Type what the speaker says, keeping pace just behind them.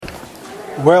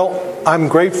Well, I'm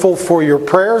grateful for your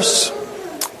prayers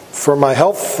for my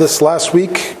health this last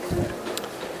week,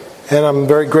 and I'm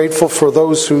very grateful for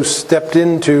those who stepped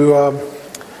in to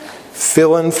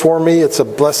fill in for me. It's a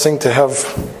blessing to have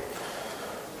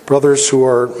brothers who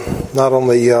are not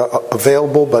only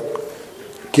available but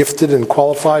gifted and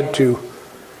qualified to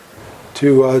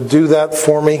do that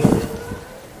for me.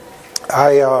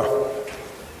 I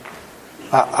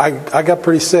got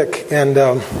pretty sick, and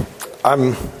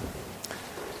I'm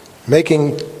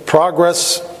making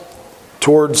progress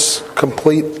towards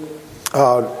complete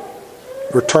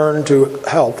return to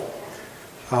health.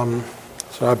 So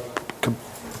I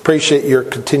appreciate your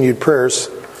continued prayers.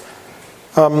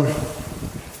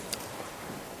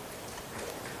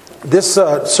 This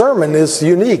sermon is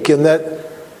unique in that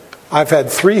I've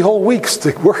had 3 whole weeks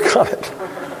to work on it,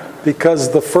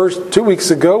 because the first 2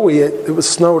 weeks ago it was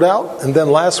snowed out, and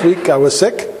then last week I was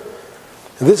sick.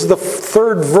 And this is the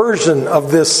third version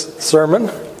of this sermon.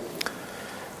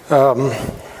 And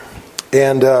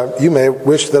you may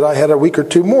wish that I had a week or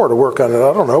 2 more to work on it.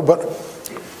 I don't know, but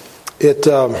it's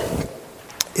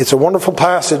a wonderful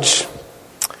passage,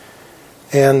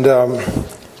 and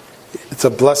it's a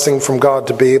blessing from God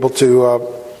to be able to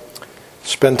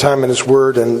spend time in His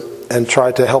Word and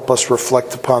try to help us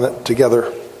reflect upon it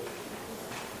together.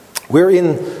 We're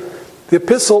in the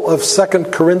epistle of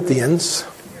 2 Corinthians.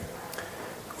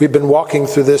 We've been walking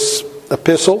through this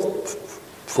epistle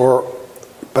for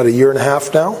about 1.5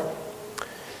 years now.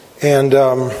 And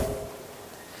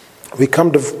we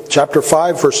come to chapter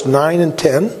 5, verse 9 and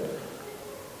 10,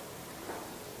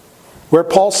 where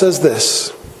Paul says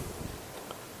this: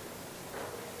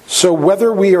 "So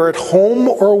whether we are at home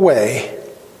or away,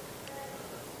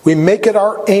 we make it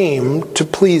our aim to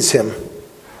please Him.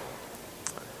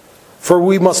 For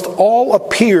we must all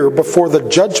appear before the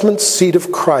judgment seat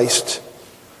of Christ,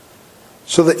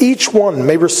 so that each one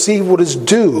may receive what is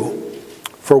due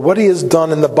for what he has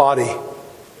done in the body,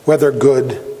 whether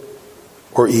good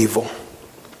or evil."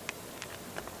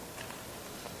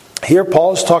 Here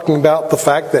Paul is talking about the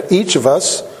fact that each of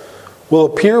us will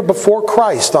appear before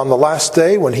Christ on the last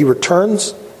day when He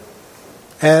returns,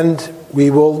 and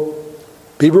we will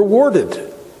be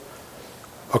rewarded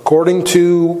according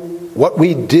to what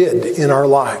we did in our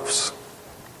lives.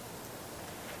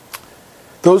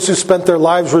 Those who spent their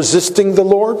lives resisting the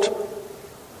Lord,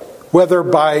 whether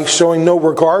by showing no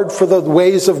regard for the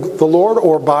ways of the Lord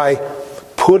or by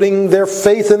putting their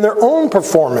faith in their own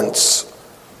performance,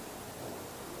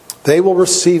 they will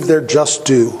receive their just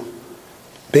due,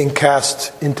 being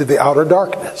cast into the outer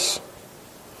darkness.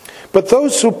 But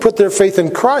those who put their faith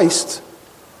in Christ,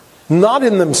 not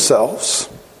in themselves,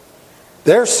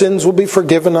 their sins will be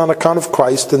forgiven on account of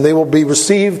Christ, and they will be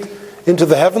received into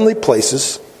the heavenly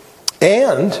places,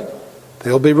 and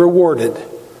they'll be rewarded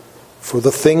for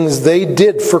the things they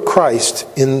did for Christ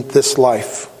in this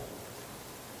life.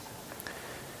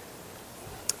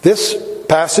 This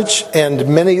passage, and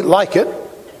many like it,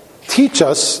 teach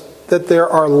us that there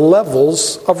are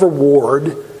levels of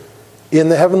reward in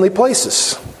the heavenly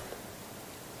places.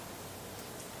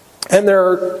 And there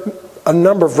are a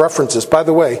number of references. By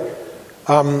the way,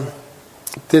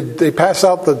 did they pass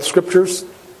out the scriptures?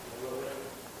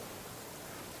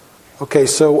 Okay,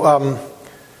 so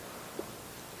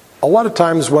a lot of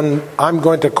times when I'm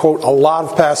going to quote a lot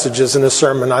of passages in a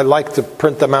sermon, I like to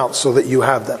print them out so that you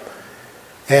have them.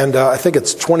 And I think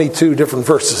it's 22 different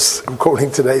verses I'm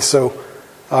quoting today. So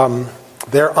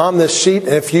they're on this sheet.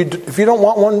 And if you don't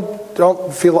want one,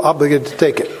 don't feel obligated to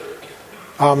take it.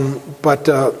 But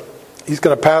he's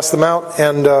going to pass them out,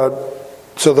 and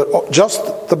so that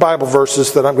just the Bible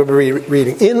verses that I'm going to be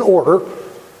reading in order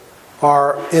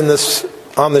are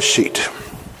on this sheet.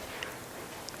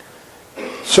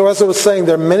 So as I was saying,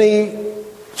 there are many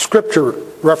scripture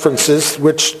references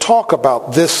which talk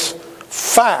about this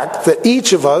fact that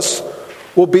each of us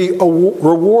will be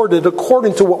rewarded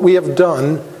according to what we have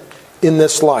done in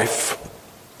this life.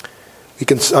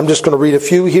 I'm just going to read a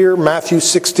few here. Matthew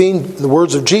 16, the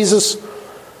words of Jesus: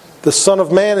 "The Son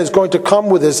of Man is going to come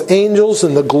with His angels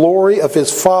in the glory of His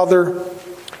Father,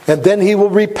 and then He will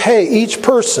repay each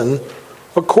person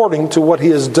according to what he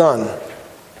has done."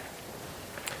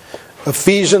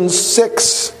 Ephesians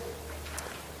 6,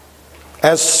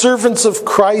 "As servants of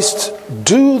Christ,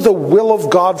 do the will of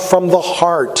God from the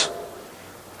heart,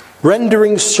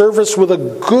 rendering service with a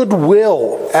good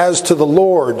will as to the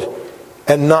Lord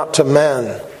and not to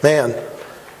man,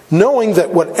 knowing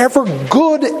that whatever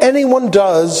good anyone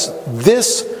does,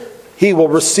 this he will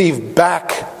receive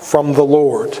back from the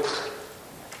Lord."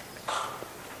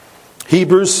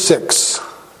 Hebrews 6.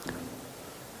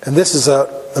 And this is an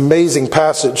amazing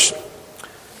passage.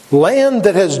 Land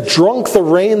that has drunk the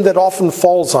rain that often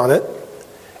falls on it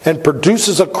and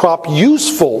produces a crop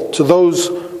useful to those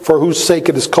for whose sake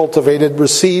it is cultivated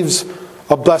receives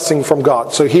a blessing from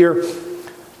God. So here,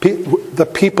 the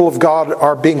people of God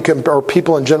are being, or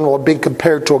people in general, are being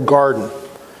compared to a garden.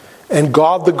 And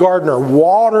God the gardener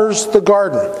waters the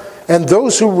garden. And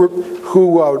those who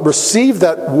receive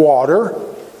that water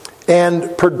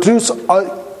and produce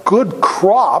a good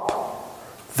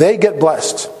crop, they get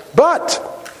blessed. But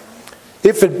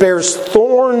if it bears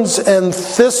thorns and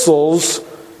thistles,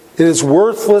 it is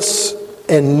worthless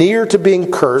and near to being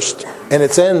cursed, and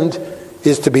its end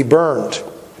is to be burned.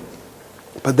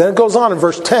 But then it goes on in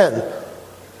verse 10.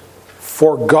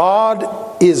 For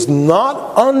God is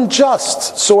not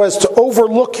unjust so as to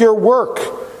overlook your work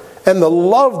and the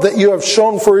love that you have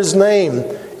shown for his name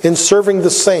in serving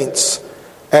the saints,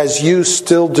 as you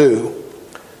still do.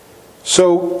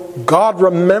 So God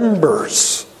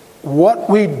remembers what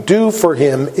we do for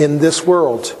him in this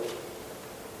world.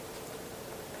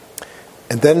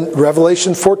 And then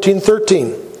Revelation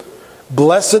 14:13.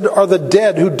 Blessed are the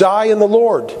dead who die in the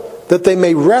Lord, that they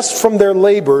may rest from their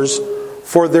labors,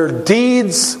 for their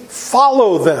deeds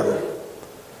follow them.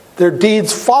 Their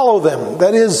deeds follow them.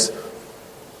 That is,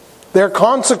 there are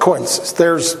consequences.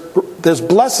 There's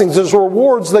blessings, there's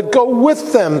rewards that go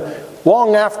with them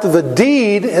long after the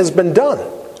deed has been done.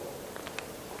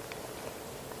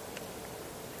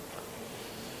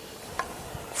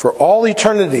 For all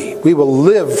eternity, we will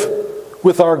live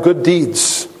with our good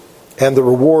deeds and the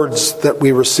rewards that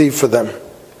we receive for them.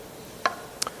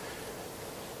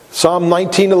 Psalm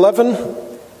 19:11,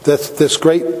 this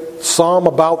great psalm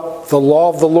about the law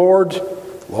of the Lord.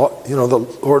 You know, the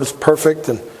Lord is perfect,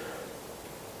 and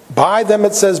by them,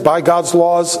 it says, by God's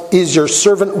laws is your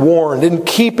servant warned. In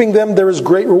keeping them, there is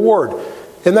great reward.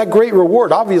 And that great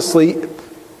reward, obviously,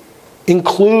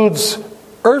 includes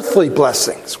earthly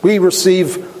blessings. We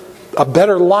receive a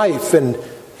better life and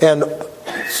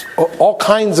all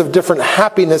kinds of different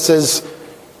happinesses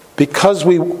because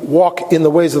we walk in the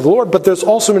ways of the Lord. But there's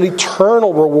also an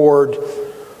eternal reward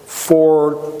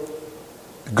for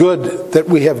good that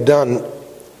we have done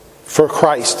for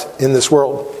Christ in this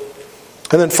world.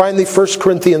 And then finally, 1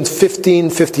 Corinthians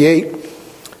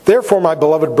 15:58. Therefore, my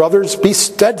beloved brothers, be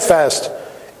steadfast,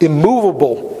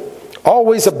 immovable,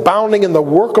 always abounding in the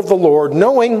work of the Lord,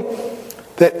 knowing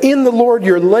that in the Lord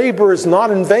your labor is not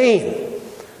in vain.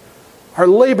 Our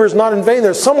labor is not in vain.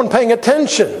 There's someone paying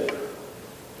attention.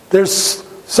 There's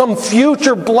some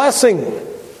future blessing,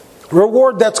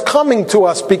 reward that's coming to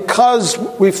us because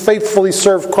we faithfully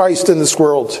serve Christ in this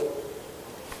world.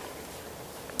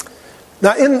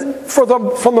 Now, from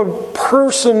the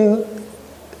person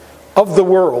of the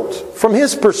world, from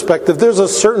his perspective, there's a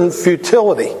certain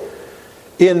futility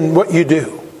in what you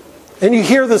do. And you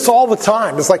hear this all the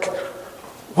time. It's like,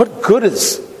 what good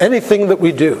is anything that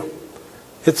we do?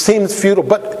 It seems futile.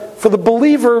 But for the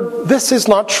believer, this is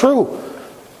not true.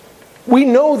 We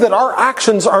know that our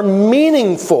actions are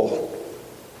meaningful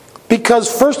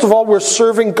because, first of all, we're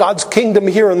serving God's kingdom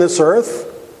here on this earth,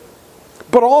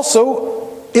 but also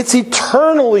it's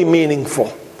eternally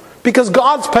meaningful because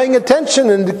God's paying attention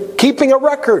and keeping a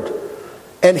record,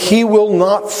 and he will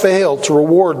not fail to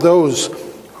reward those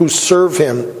who serve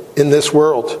him in this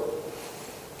world.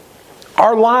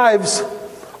 Our lives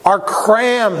are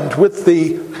crammed with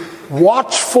the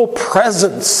watchful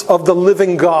presence of the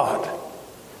living God.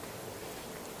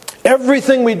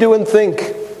 Everything we do and think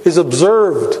is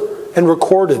observed and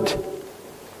recorded.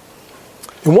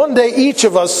 And one day each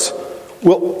of us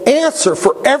will answer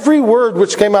for every word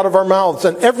which came out of our mouths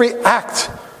and every act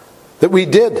that we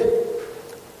did.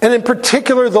 And in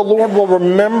particular, the Lord will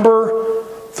remember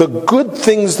the good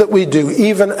things that we do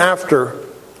even after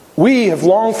we have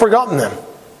long forgotten them.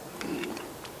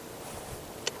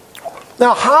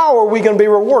 Now, how are we going to be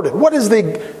rewarded? What is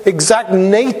the exact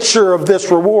nature of this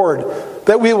reward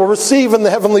that we will receive in the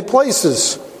heavenly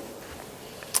places?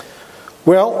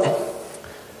 Well,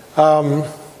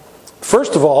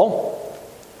 first of all,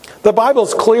 the Bible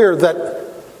is clear that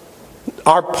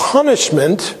our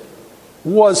punishment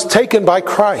was taken by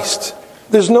Christ.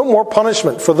 There's no more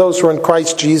punishment for those who are in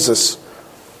Christ Jesus.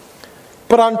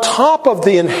 But on top of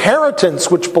the inheritance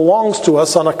which belongs to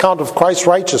us on account of Christ's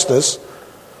righteousness,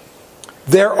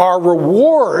 there are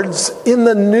rewards in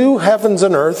the new heavens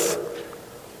and earth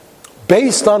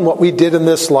based on what we did in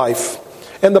this life.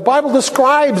 And the Bible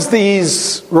describes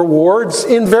these rewards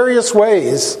in various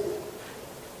ways.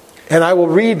 And I will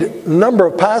read a number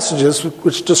of passages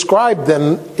which describe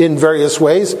them in various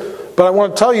ways. But I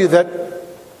want to tell you that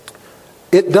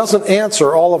it doesn't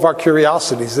answer all of our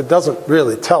curiosities. It doesn't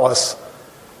really tell us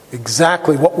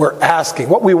exactly what we're asking,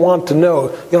 what we want to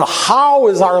know. How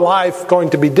is our life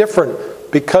going to be different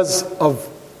because of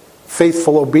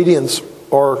faithful obedience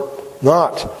or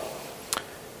not?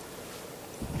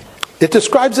 It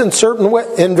describes in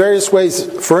various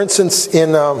ways. For instance,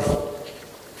 in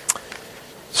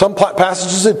some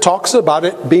passages it talks about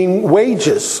it being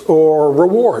wages or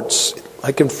rewards.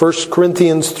 Like in 1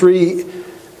 Corinthians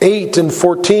 3:8 and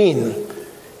 14.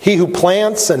 He who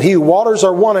plants and he who waters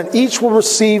are one, and each will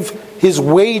receive his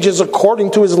wages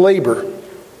according to his labor.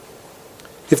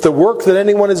 If the work that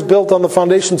anyone has built on the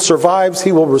foundation survives,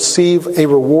 he will receive a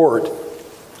reward.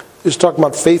 He's talking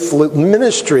about faithful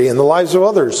ministry in the lives of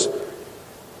others.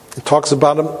 It talks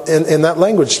about them in that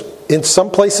language. In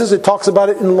some places it talks about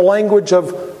it in the language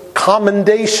of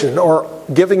commendation or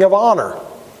giving of honor.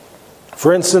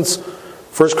 For instance,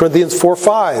 1 Corinthians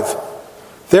 4:5.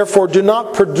 Therefore do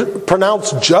not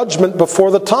pronounce judgment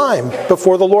before the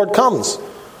Lord comes,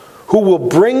 who will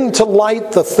bring to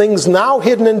light the things now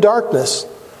hidden in darkness,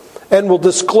 and will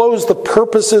disclose the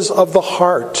purposes of the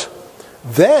heart.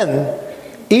 Then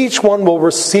each one will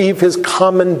receive his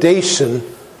commendation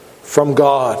from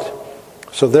God.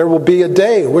 So there will be a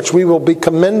day in which we will be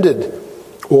commended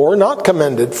or not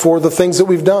commended for the things that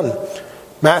we've done.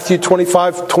 Matthew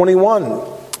 25:21,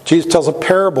 Jesus tells a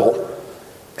parable.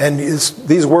 And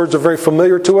these words are very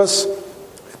familiar to us.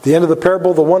 At the end of the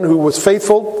parable, the one who was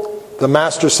faithful, the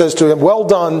master says to him, "Well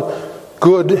done,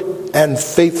 good and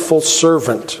faithful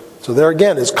servant." So there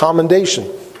again is commendation.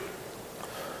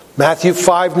 Matthew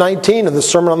 5:19 in the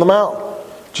Sermon on the Mount,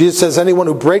 Jesus says, "Anyone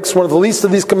who breaks one of the least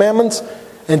of these commandments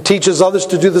and teaches others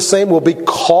to do the same will be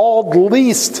called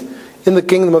least in the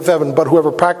kingdom of heaven. But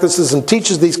whoever practices and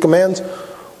teaches these commands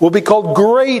will be called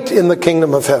great in the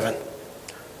kingdom of heaven."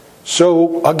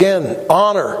 So again,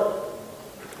 honor.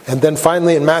 And then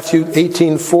finally in Matthew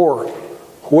 18:4,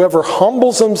 whoever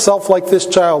humbles himself like this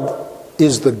child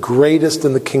is the greatest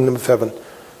in the kingdom of heaven.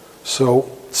 So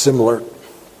similar.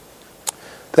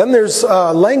 Then there's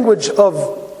language of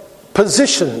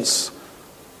positions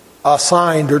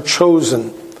assigned or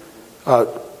chosen.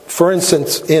 For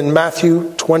instance, in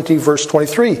Matthew 20 verse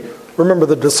 23, remember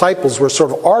the disciples were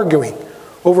sort of arguing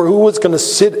over who was going to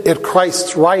sit at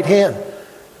Christ's right hand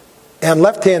and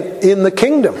left hand in the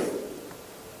kingdom.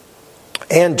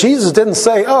 And Jesus didn't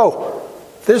say,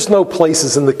 there's no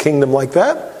places in the kingdom like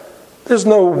that. There's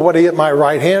nobody at my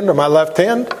right hand or my left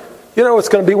hand. It's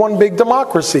going to be one big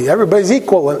democracy. Everybody's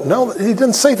equal. No, he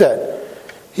didn't say that.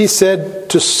 He said,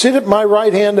 to sit at my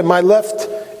right hand and my left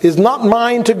is not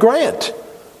mine to grant,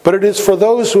 but it is for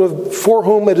those for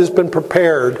whom it has been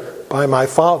prepared by my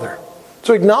Father.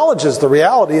 So he acknowledges the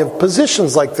reality of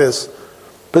positions like this.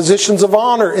 Positions of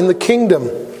honor in the kingdom.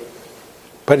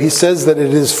 But he says that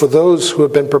it is for those who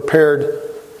have been prepared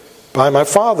by my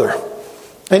Father.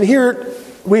 And here,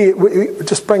 we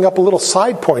just bring up a little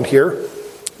side point here.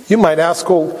 You might ask,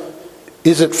 well,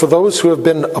 is it for those who have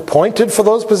been appointed for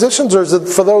those positions, or is it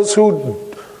for those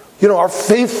who, are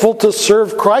faithful to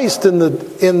serve Christ in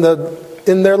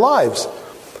their lives?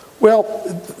 Well,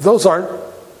 those aren't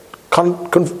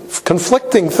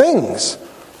conflicting things.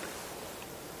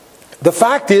 The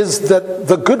fact is that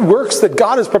the good works that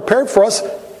God has prepared for us,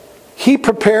 He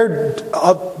prepared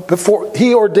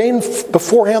He ordained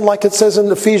beforehand, like it says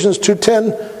in Ephesians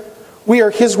 2:10. We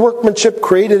are His workmanship,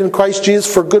 created in Christ Jesus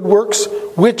for good works,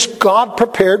 which God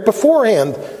prepared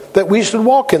beforehand that we should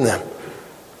walk in them.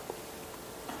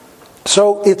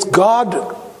 So it's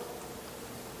God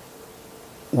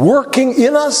working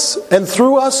in us and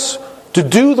through us to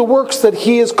do the works that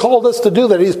He has called us to do,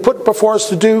 that He's put before us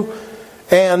to do.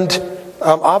 And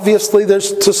obviously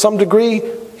there's, to some degree,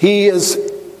 He has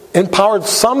empowered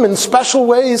some in special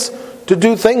ways to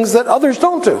do things that others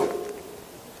don't do.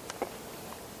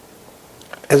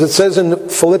 As it says in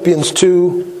Philippians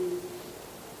 2,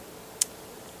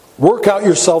 work out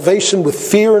your salvation with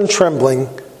fear and trembling,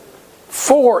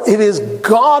 for it is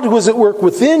God who is at work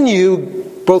within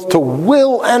you, both to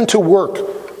will and to work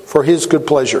for His good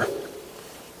pleasure.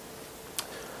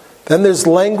 Then there's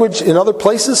language in other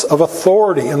places of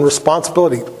authority and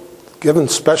responsibility, given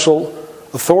special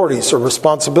authorities or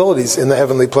responsibilities in the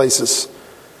heavenly places.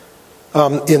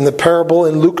 In the parable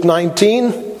in Luke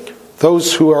 19,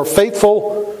 those who are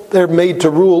faithful, they're made to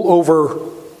rule over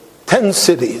 10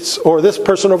 cities, or this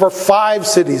person over 5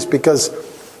 cities, because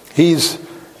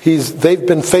they've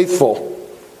been faithful.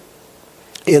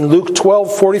 In Luke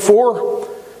 12:44,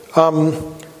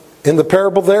 in the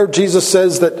parable there, Jesus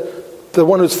says that the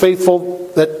one who's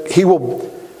faithful, that he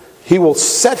will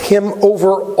set him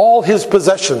over all his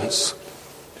possessions.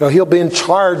 He'll be in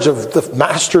charge of the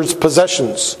master's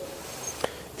possessions.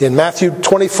 In Matthew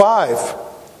 25,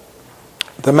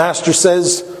 The master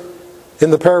says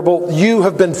in the parable, you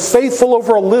have been faithful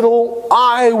over a little,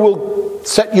 I will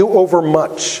set you over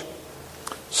much.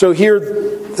 So here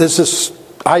there's this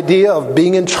idea of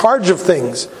being in charge of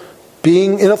things,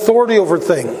 being in authority over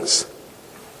things.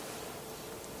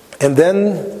 And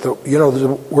then,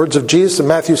 the words of Jesus in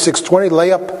Matthew 6:20,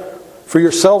 lay up for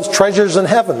yourselves treasures in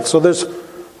heaven. So there's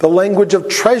the language of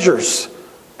treasures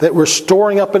that we're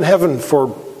storing up in heaven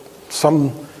for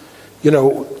some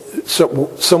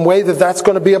way that's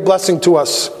going to be a blessing to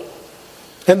us.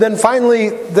 And then finally,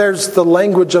 there's the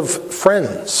language of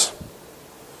friends.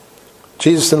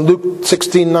 Jesus in Luke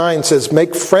 16:9 says,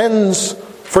 make friends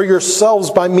for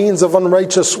yourselves by means of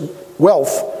unrighteous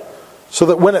wealth, so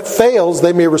that when it fails,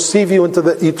 they may receive you into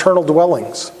the eternal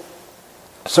dwellings.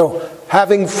 So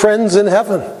having friends in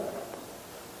heaven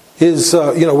is,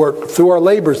 we're, through our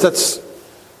labors, that's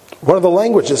one of the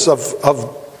languages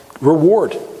of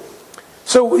reward.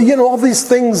 So, all these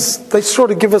things, they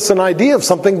sort of give us an idea of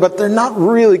something, but they're not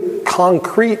really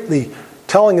concretely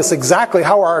telling us exactly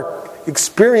how our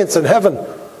experience in heaven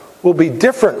will be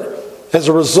different as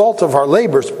a result of our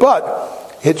labors.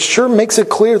 But it sure makes it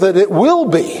clear that it will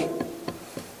be.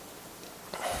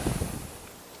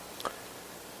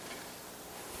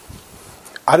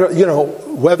 I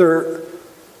don't, whether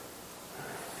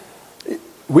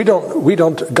we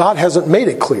don't, God hasn't made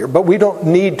it clear, but we don't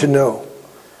need to know.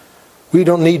 We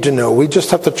don't need to know. We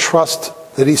just have to trust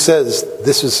that He says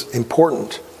this is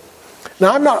important.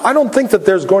 Now, I don't think that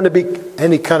there's going to be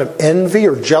any kind of envy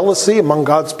or jealousy among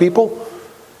God's people,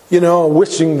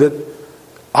 wishing that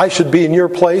I should be in your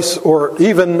place, or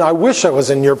even I wish I was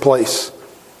in your place.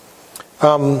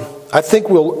 I think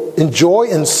we'll enjoy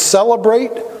and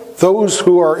celebrate those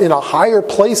who are in a higher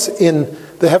place in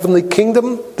the heavenly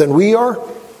kingdom than we are.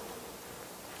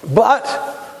 But,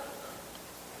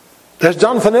 as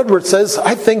Jonathan Edwards says,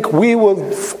 I think we would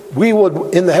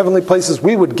in the heavenly places,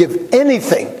 we would give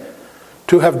anything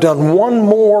to have done one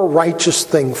more righteous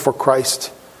thing for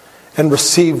Christ and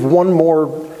receive one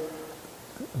more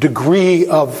degree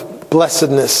of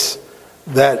blessedness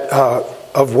that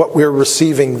of what we're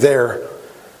receiving there.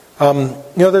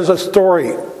 There's a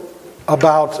story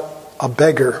about a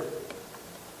beggar,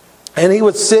 and he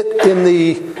would sit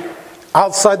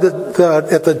outside at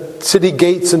the city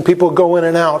gates, and people go in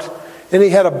and out, and he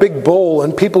had a big bowl,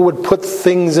 and people would put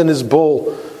things in his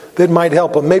bowl that might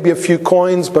help him. Maybe a few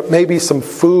coins, but maybe some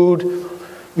food,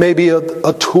 maybe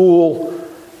a tool,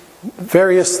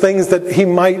 various things that he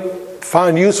might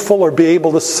find useful or be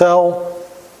able to sell.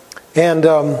 And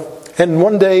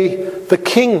one day the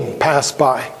king passed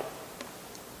by,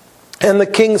 and the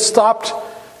king stopped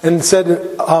and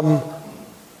said,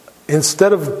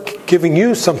 instead of giving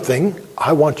you something,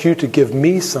 I want you to give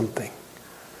me something.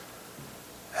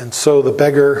 And so the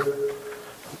beggar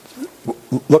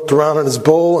looked around in his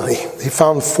bowl, and he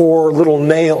found 4 little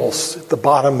nails at the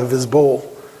bottom of his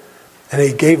bowl. And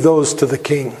he gave those to the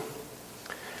king.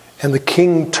 And the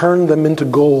king turned them into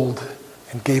gold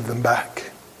and gave them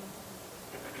back.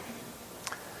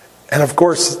 And of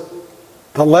course,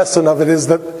 the lesson of it is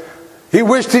that he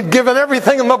wished he'd given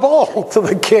everything in the bowl to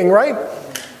the king, right?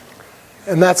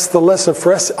 And that's the lesson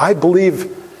for us. I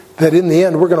believe that in the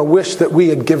end, we're going to wish that we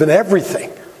had given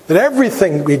everything. That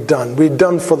everything we'd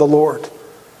done for the Lord.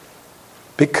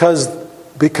 Because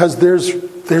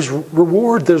there's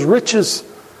reward, there's riches,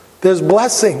 there's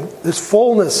blessing, there's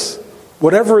fullness.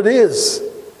 Whatever it is,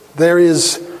 there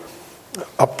is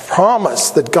a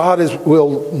promise that God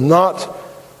will not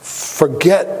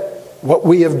forget what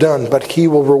we have done, but He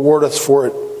will reward us for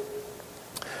it.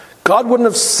 God wouldn't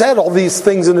have said all these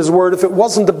things in His Word if it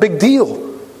wasn't a big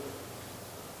deal.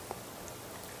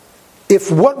 If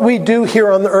what we do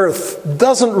here on the earth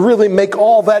doesn't really make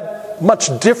all that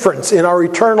much difference in our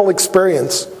eternal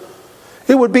experience,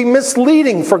 it would be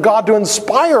misleading for God to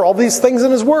inspire all these things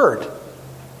in His Word.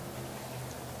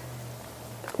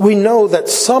 We know that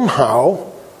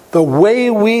somehow the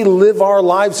way we live our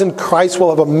lives in Christ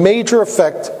will have a major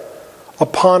effect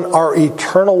upon our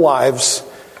eternal lives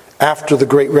after the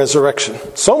great resurrection.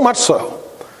 So much so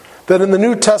that in the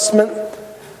New Testament,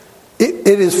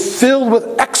 it is filled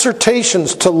with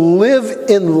exhortations to live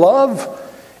in love,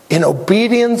 in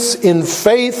obedience, in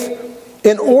faith,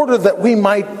 in order that we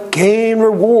might gain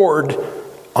reward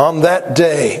on that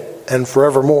day and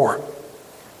forevermore.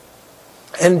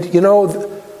 And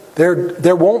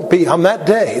there won't be, on that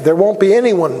day, there won't be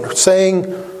anyone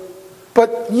saying,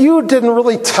 but you didn't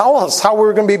really tell us how we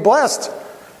were going to be blessed.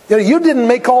 You didn't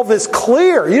make all this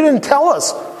clear. You didn't tell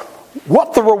us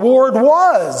what the reward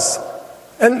was.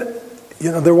 And,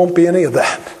 there won't be any of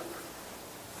that.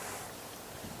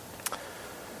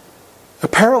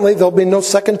 Apparently, there'll be no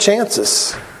second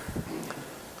chances.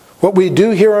 What we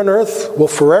do here on earth will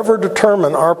forever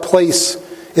determine our place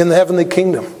in the heavenly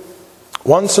kingdom.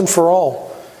 Once and for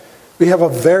all. We have a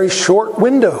very short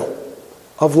window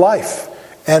of life.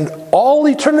 And all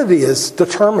eternity is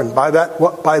determined by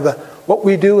what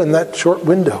we do in that short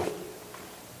window.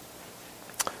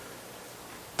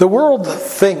 The world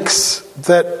thinks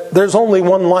that there's only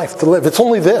one life to live. It's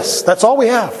only this. That's all we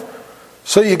have.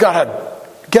 So you got to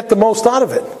get the most out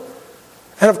of it.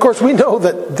 And of course we know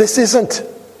that this isn't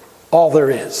all there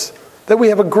is. That we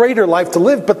have a greater life to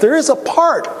live, but there is a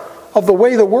part of the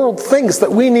way the world thinks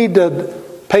that we need to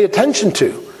pay attention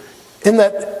to. In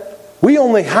that we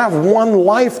only have one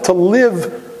life to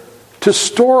live to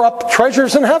store up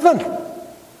treasures in heaven.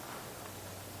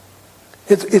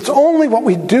 It's only what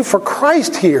we do for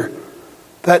Christ here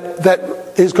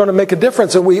that is going to make a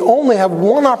difference. And we only have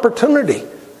one opportunity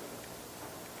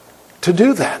to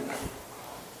do that.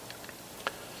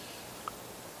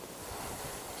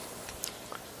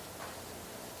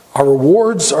 Our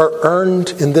rewards are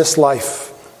earned in this life.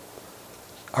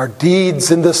 Our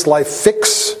deeds in this life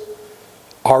fix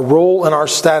our role and our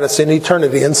status in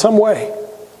eternity in some way.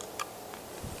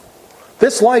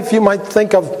 This life you might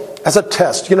think of as a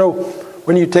test. You know,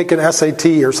 when you take an SAT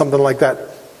or something like that,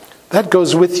 that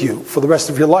goes with you for the rest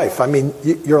of your life. I mean,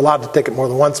 you're allowed to take it more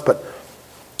than once, but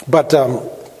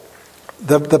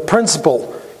the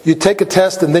principle, you take a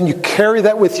test and then you carry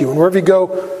that with you. And wherever you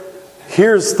go,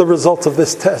 here's the results of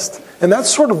this test. And that's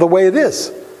sort of the way it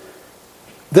is.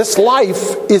 This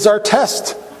life is our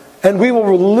test. And we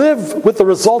will live with the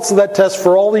results of that test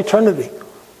for all eternity.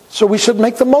 So we should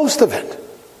make the most of it.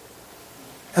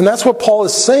 And that's what Paul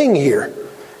is saying here.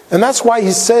 And that's why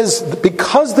he says,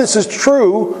 because this is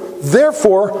true,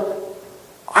 therefore,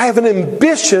 I have an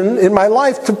ambition in my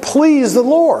life to please the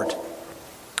Lord.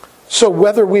 So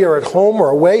whether we are at home or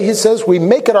away, he says, we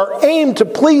make it our aim to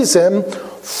please him,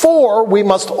 for we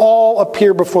must all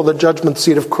appear before the judgment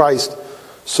seat of Christ,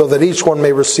 so that each one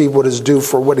may receive what is due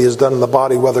for what he has done in the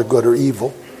body, whether good or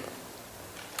evil.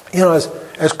 You know,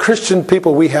 as Christian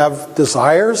people, we have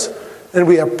desires, and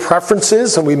we have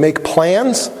preferences, and we make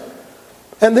plans.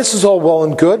 And this is all well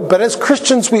and good, but as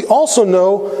Christians, we also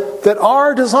know that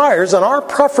our desires and our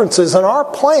preferences and our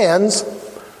plans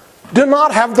do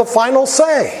not have the final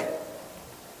say.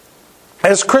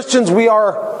 As Christians, we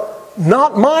are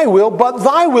not my will, but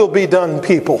thy will be done,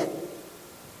 people.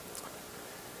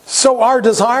 So our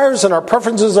desires and our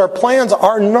preferences, our plans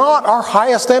are not our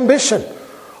highest ambition.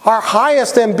 Our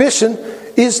highest ambition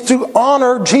is to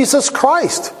honor Jesus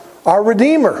Christ, our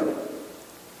Redeemer.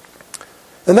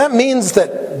 And that means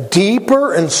that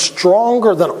deeper and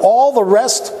stronger than all the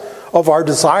rest of our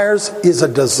desires is a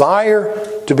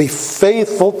desire to be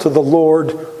faithful to the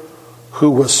Lord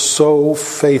who was so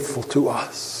faithful to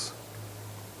us.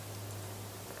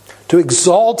 To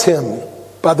exalt him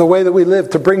by the way that we live,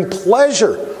 to bring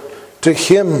pleasure to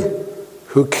him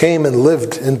who came and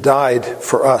lived and died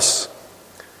for us.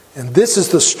 And this is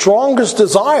the strongest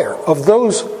desire of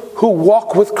those who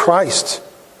walk with Christ.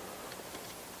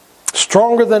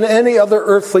 Stronger than any other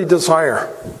earthly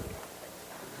desire.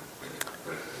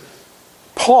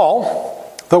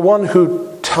 Paul, the one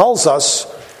who tells us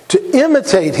to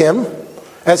imitate him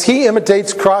as he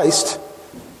imitates Christ,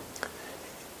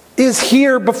 is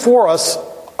here before us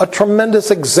a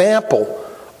tremendous example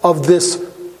of this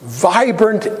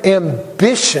vibrant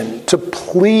ambition to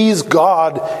please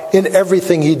God in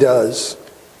everything he does.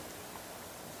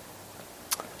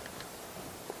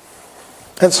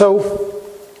 And so,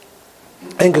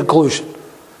 in conclusion,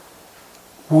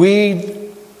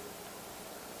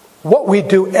 what we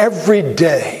do every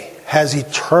day has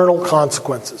eternal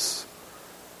consequences.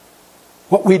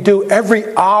 What we do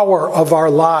every hour of our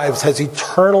lives has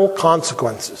eternal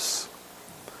consequences.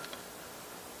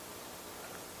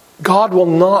 God will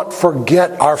not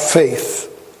forget our faith.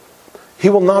 He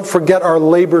will not forget our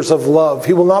labors of love.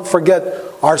 He will not forget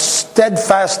our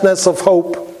steadfastness of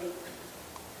hope.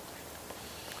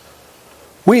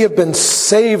 We have been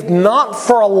saved not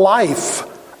for a life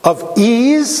of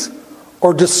ease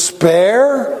or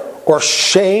despair or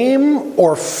shame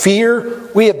or fear.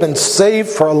 We have been saved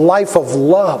for a life of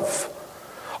love,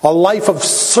 a life of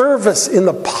service in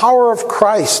the power of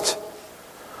Christ,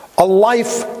 a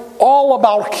life all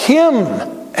about him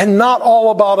and not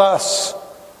all about us,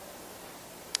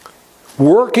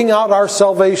 working out our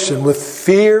salvation with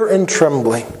fear and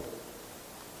trembling,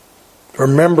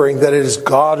 remembering that it is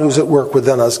God who's at work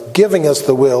within us, giving us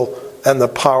the will and the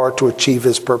power to achieve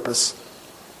his purpose.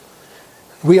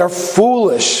 We are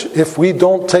foolish if we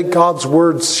don't take God's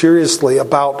word seriously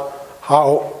about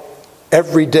how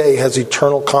Every day has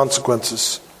eternal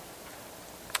consequences.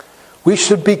 We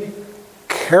should be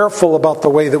careful about the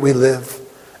way that we live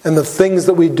and the things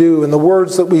that we do and the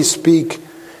words that we speak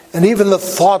and even the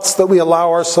thoughts that we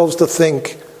allow ourselves to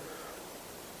think.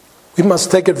 We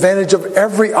must take advantage of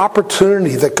every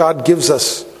opportunity that God gives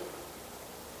us.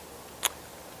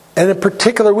 And in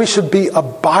particular, we should be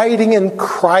abiding in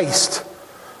Christ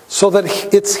so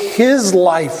that it's His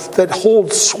life that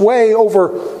holds sway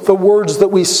over the words that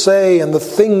we say and the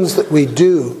things that we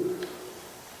do.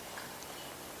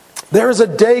 There is a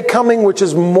day coming which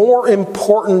is more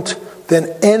important than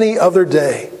any other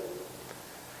day.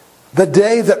 The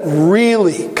day that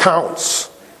really counts.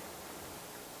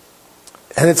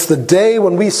 And it's the day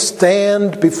when we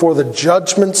stand before the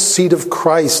judgment seat of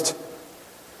Christ.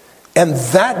 And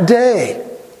that day,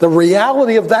 the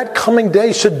reality of that coming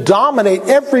day should dominate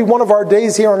every one of our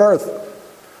days here on earth.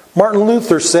 Martin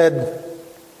Luther said,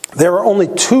 "There are only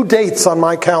two dates on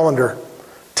my calendar,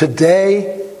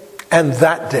 today and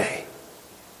that day."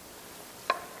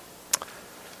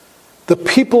 The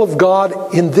people of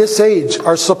God in this age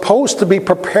are supposed to be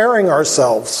preparing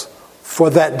ourselves for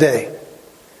that day.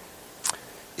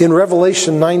 In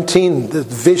Revelation 19, the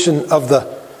vision of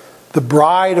the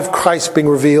bride of Christ being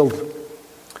revealed,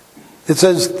 it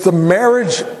says, "The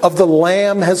marriage of the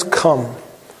Lamb has come,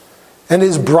 and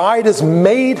His bride has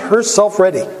made herself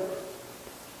ready."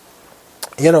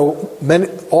 You know,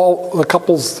 all the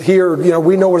couples here,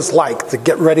 we know what it's like to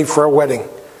get ready for a wedding.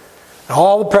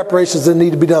 All the preparations that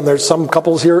need to be done. There's some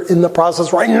couples here in the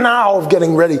process right now of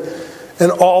getting ready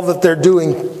and all that they're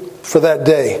doing for that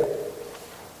day.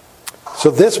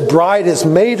 So this bride has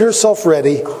made herself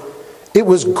ready. It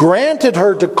was granted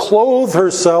her to clothe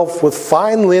herself with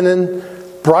fine linen,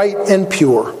 bright and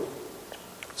pure.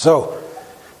 So,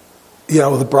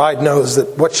 the bride knows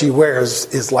that what she wears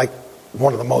is like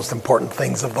one of the most important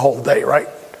things of the whole day, right?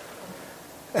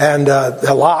 And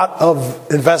a lot of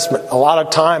investment, a lot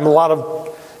of time, a lot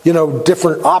of,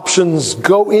 different options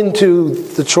go into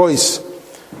the choice.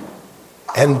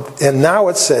 And now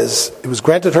it says, it was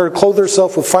granted her to clothe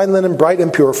herself with fine linen, bright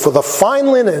and pure. For the fine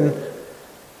linen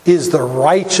is the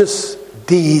righteous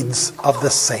deeds of the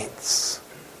saints.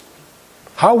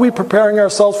 How are we preparing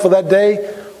ourselves for that day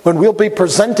when we'll be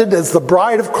presented as the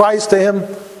bride of Christ to Him?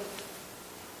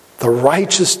 The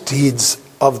righteous deeds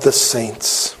of the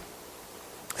saints.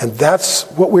 And that's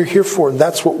what we're here for. And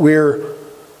that's what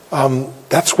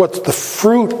that's what the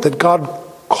fruit that God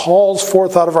calls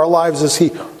forth out of our lives as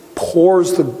He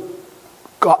pours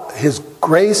His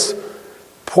grace,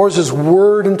 pours His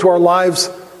word into our lives,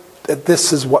 that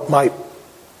this is what might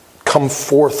come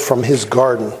forth from His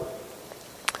garden.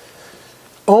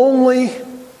 Only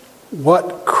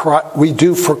what we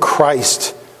do for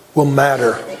Christ will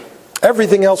matter.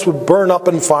 Everything else would burn up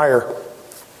in fire.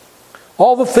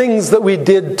 All the things that we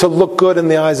did to look good in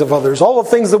the eyes of others, all the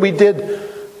things that we did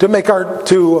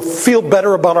to feel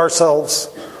better about ourselves,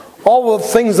 all the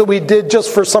things that we did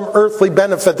just for some earthly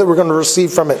benefit that we're going to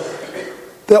receive from it,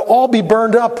 they'll all be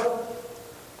burned up.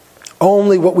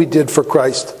 Only what we did for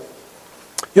Christ.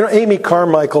 Amy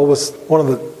Carmichael was one of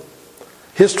the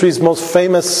history's most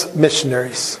famous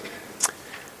missionaries.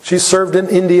 She served in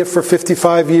India for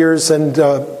 55 years, and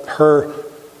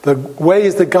the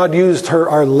ways that God used her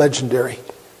are legendary.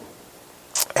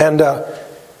 And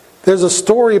there's a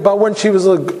story about when she was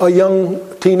a young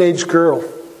teenage girl,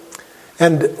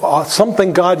 and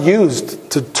something God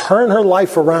used to turn her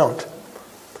life around.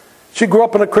 She grew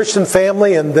up in a Christian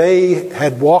family, and they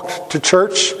had walked to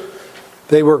church.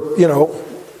 They were,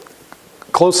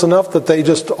 close enough that they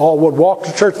just all would walk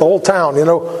to church. The whole town,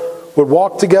 would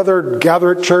walk together,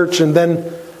 gather at church, and then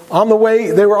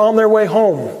they were on their way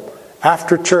home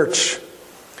after church.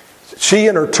 She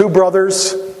and her two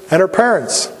brothers and her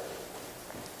parents.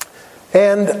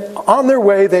 And on their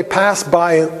way, they passed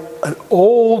by an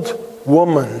old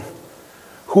woman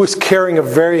who was carrying a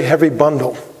very heavy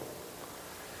bundle.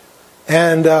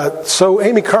 And so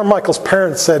Amy Carmichael's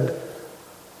parents said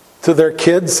to their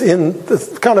kids, in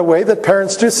the kind of way that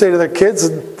parents do say to their kids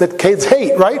that kids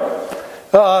hate, right?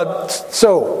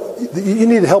 So you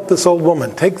need to help this old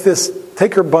woman.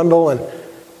 Take her bundle and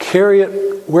carry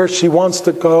it where she wants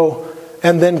to go,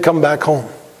 and then come back home.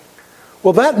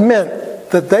 Well, that meant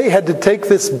that they had to take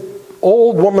this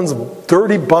old woman's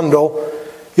dirty bundle,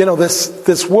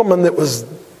 this woman that was,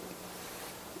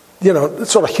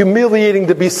 sort of humiliating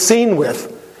to be seen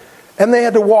with. And they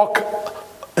had to walk,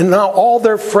 and now all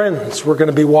their friends were going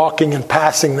to be walking and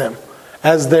passing them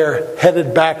as they're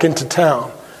headed back into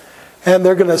town. And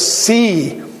they're going to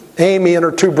see Amy and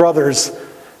her two brothers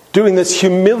doing this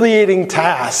humiliating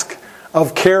task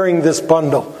of carrying this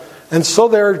bundle. And so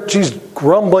there she's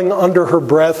grumbling under her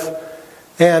breath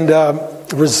and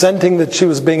resenting that she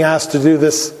was being asked to do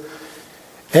this.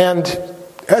 And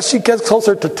as she gets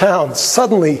closer to town,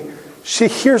 suddenly she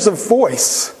hears a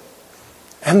voice.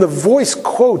 And the voice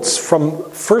quotes from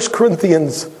 1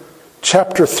 Corinthians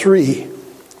chapter 3,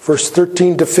 verse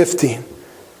 13 to 15.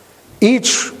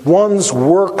 Each one's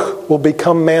work will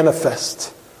become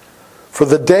manifest, for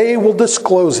the day will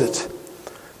disclose it,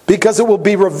 because it will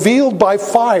be revealed by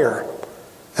fire,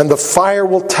 and the fire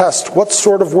will test what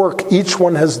sort of work each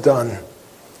one has done.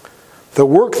 The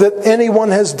work that anyone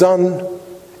has done,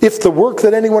 if the work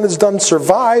that anyone has done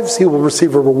survives, he will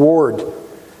receive a reward.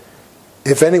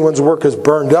 If anyone's work is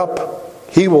burned up,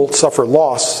 he will suffer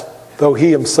loss, though he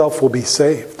himself will be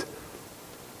saved.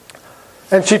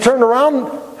 And she turned around,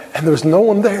 and there was no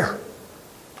one there.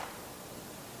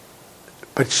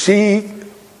 But she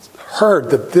heard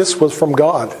that this was from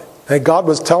God. And God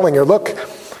was telling her, look,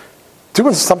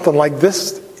 doing something like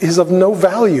this is of no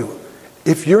value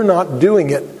if you're not doing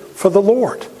it for the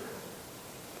Lord.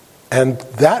 And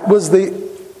that was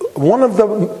one of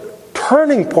the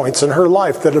turning points in her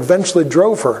life that eventually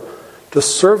drove her to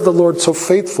serve the Lord so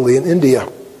faithfully in India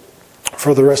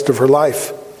for the rest of her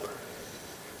life.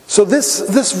 So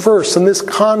this verse and this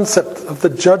concept of the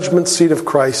judgment seat of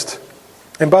Christ,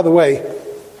 and by the way,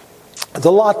 there's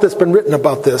a lot that's been written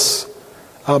about this.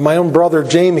 My own brother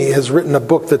Jamie has written a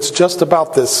book that's just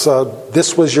about this.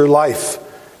 This Was Your Life.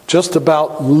 Just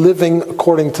about living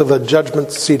according to the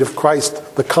judgment seat of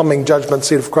Christ, the coming judgment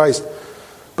seat of Christ.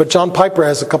 But John Piper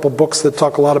has a couple books that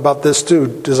talk a lot about this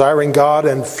too. Desiring God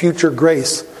and Future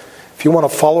Grace. If you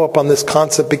want to follow up on this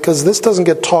concept, because this doesn't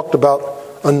get talked about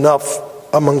enough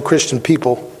among Christian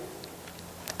people.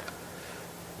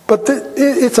 But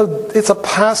it's a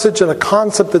passage and a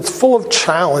concept that's full of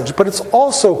challenge, but it's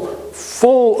also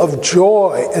full of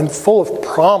joy and full of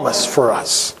promise for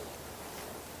us.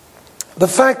 The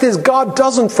fact is, God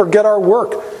doesn't forget our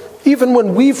work, even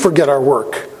when we forget our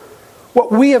work.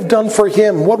 What we have done for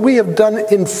Him, what we have done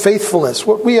in faithfulness,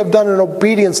 what we have done in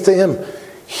obedience to Him,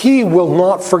 He will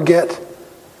not forget,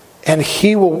 and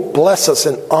He will bless us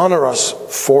and honor us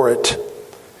for it.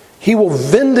 He will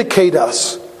vindicate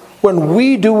us when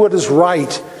we do what is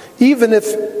right, even if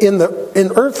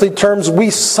in earthly terms we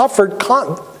suffered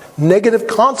negative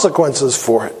consequences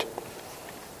for it.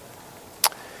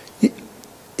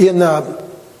 In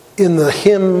the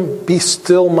hymn, Be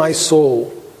Still My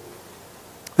Soul,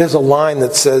 there's a line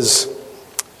that says,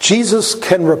 Jesus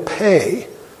can repay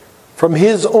from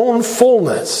His own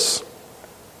fullness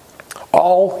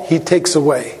all He takes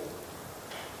away.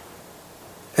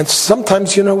 And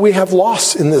sometimes, we have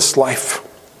loss in this life.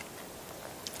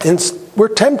 And we're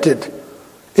tempted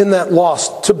in that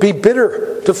loss to be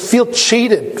bitter, to feel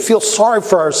cheated, feel sorry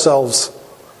for ourselves.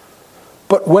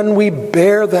 But when we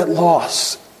bear that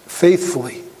loss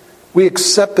faithfully, we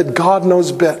accept that God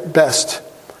knows best,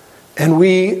 and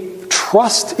we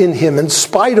trust in Him in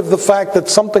spite of the fact that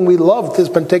something we loved has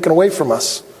been taken away from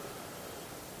us.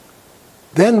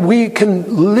 Then we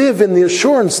can live in the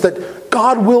assurance that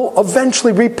God will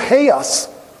eventually repay us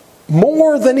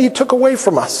more than He took away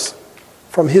from us,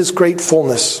 from His great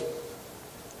fullness.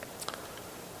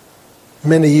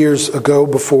 Many years ago,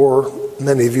 before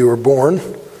many of you were born,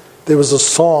 there was a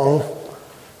song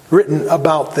written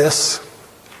about this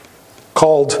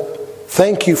called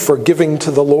Thank You for Giving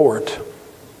to the Lord.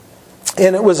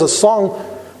 And it was a song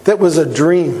that was a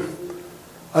dream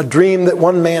that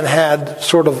one man had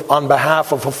sort of on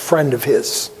behalf of a friend of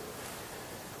his,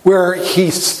 where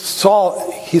he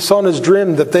saw in his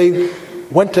dream that they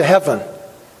went to heaven,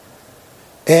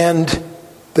 and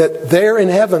that there in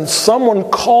heaven someone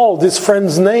called his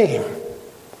friend's name.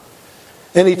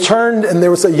 And he turned, and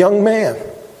there was a young man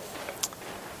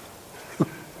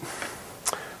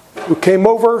who came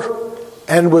over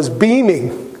and was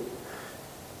beaming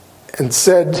and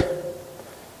said,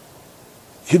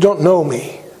 "You don't know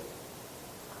me,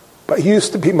 but you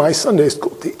used to be my Sunday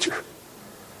school teacher.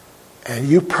 And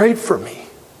you prayed for me.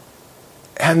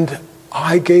 And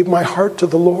I gave my heart to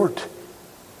the Lord.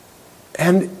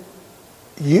 And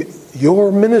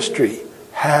your ministry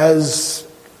has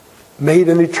made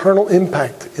an eternal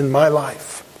impact in my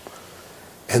life."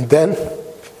 And then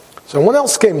someone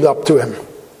else came up to him.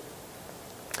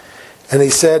 And he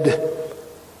said,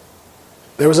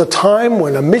 "There was a time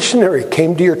when a missionary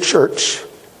came to your church,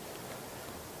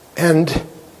 and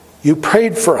you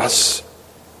prayed for us,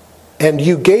 and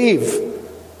you gave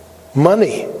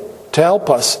money to help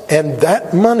us, and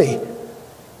that money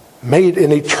made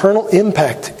an eternal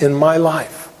impact in my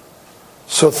life.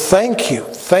 So thank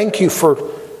you for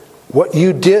what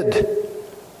you did.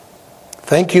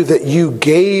 Thank you that you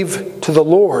gave to the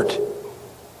Lord.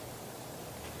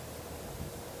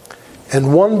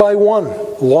 And one by one,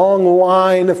 long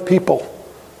line of people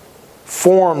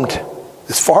formed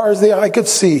as far as the eye could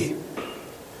see.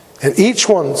 And each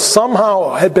one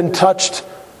somehow had been touched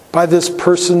by this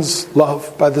person's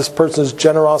love, by this person's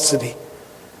generosity.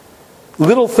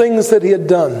 Little things that he had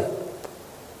done,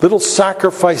 little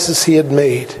sacrifices he had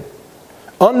made,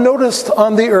 unnoticed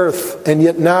on the earth, and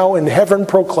yet now in heaven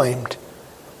proclaimed.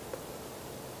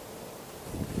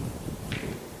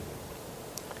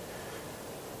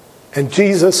 And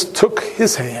Jesus took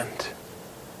his hand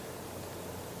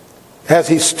as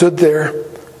he stood there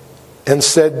and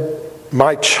said,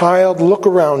 "My child, look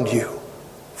around you,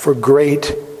 for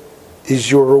great is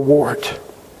your reward."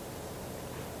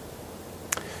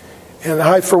 And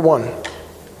I, for one,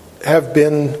 have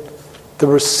been the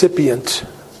recipient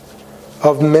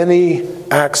of many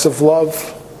acts of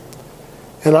love.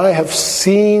 And I have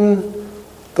seen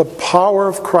the power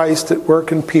of Christ at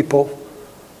work in people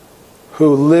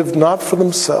who lived not for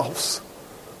themselves,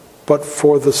 but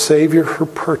for the Savior who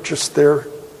purchased their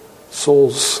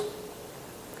souls.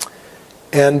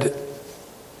 And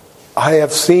I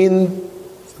have seen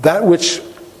that which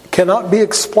cannot be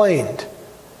explained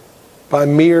by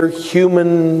mere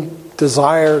human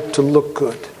desire to look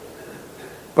good,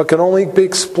 but can only be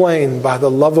explained by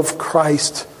the love of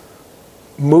Christ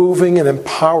moving and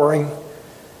empowering.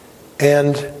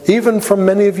 And even from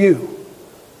many of you,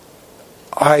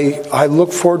 I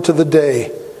look forward to the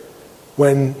day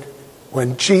when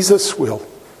Jesus will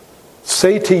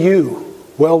say to you,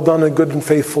 "Well done, a good and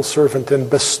faithful servant," and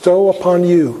bestow upon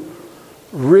you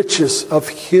riches of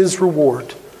his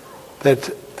reward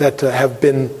that have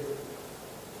been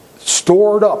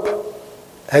stored up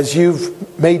as you've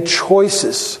made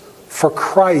choices for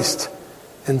Christ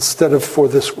instead of for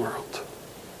this world.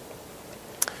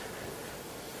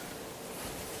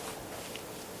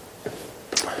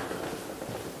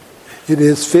 It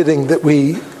is fitting that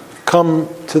we come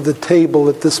to the table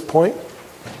at this point.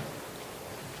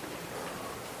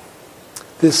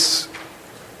 This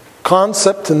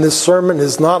concept in this sermon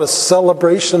is not a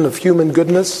celebration of human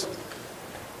goodness.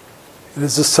 It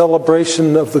is a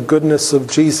celebration of the goodness of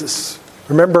Jesus.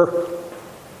 Remember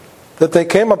that they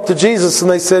came up to Jesus and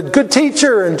they said, "Good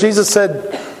teacher." And Jesus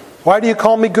said, "Why do you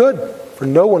call me good? For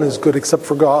no one is good except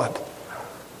for God."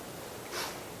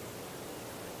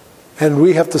 And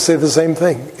we have to say the same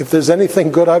thing. If there's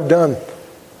anything good I've done,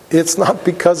 it's not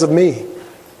because of me.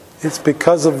 It's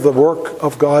because of the work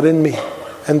of God in me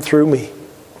and through me.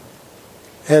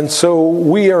 And so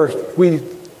we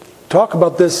talk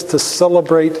about this to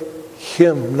celebrate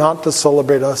him, not to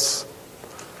celebrate us.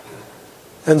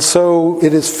 And so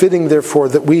it is fitting, therefore,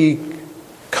 that we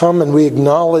come and we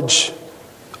acknowledge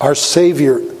our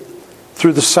Savior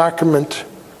through the sacrament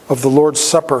of the Lord's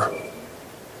Supper.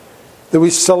 That we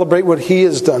celebrate what he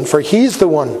has done. For he's the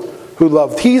one who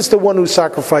loved. He's the one who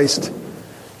sacrificed.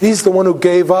 He's the one who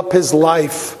gave up his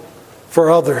life for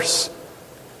others.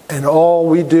 And all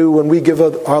we do when we give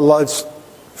our lives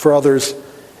for others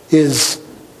is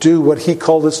do what he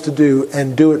called us to do,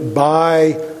 and do it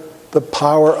by the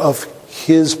power of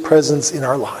his presence in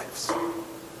our lives.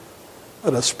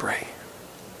 Let us pray.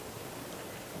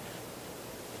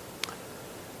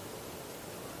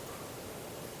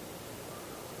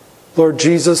 Lord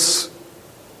Jesus,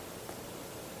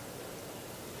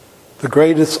 the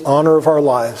greatest honor of our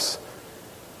lives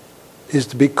is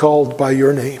to be called by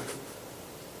your name,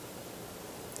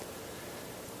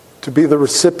 to be the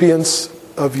recipients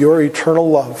of your eternal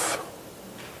love.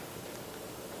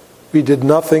 We did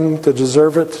nothing to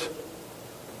deserve it.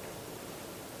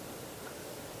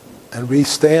 And we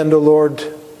stand, O Lord,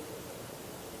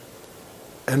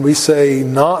 and we say,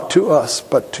 not to us,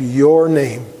 but to your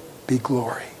name be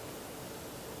glory.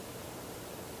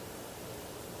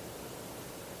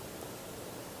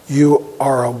 You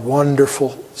are a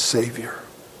wonderful Savior.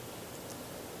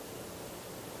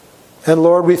 And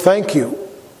Lord, we thank you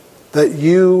that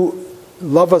you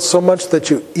love us so much that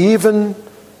you even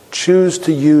choose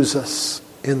to use us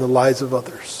in the lives of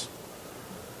others.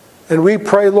 And we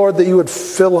pray, Lord, that you would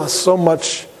fill us so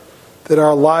much that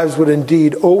our lives would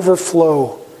indeed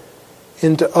overflow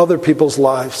into other people's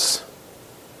lives.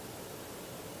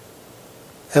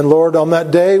 And Lord, on that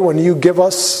day when you give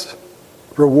us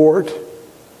reward,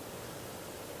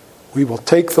 we will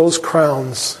take those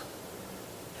crowns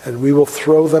and we will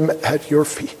throw them at your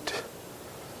feet.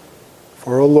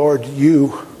 For, O Lord,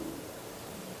 you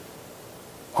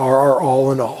are our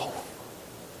all in all.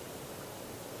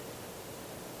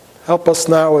 Help us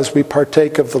now as we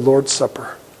partake of the Lord's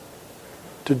Supper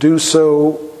to do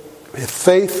so with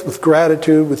faith, with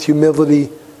gratitude, with humility,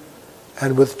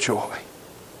 and with joy.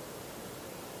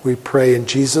 We pray in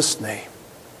Jesus' name.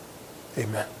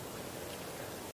 Amen.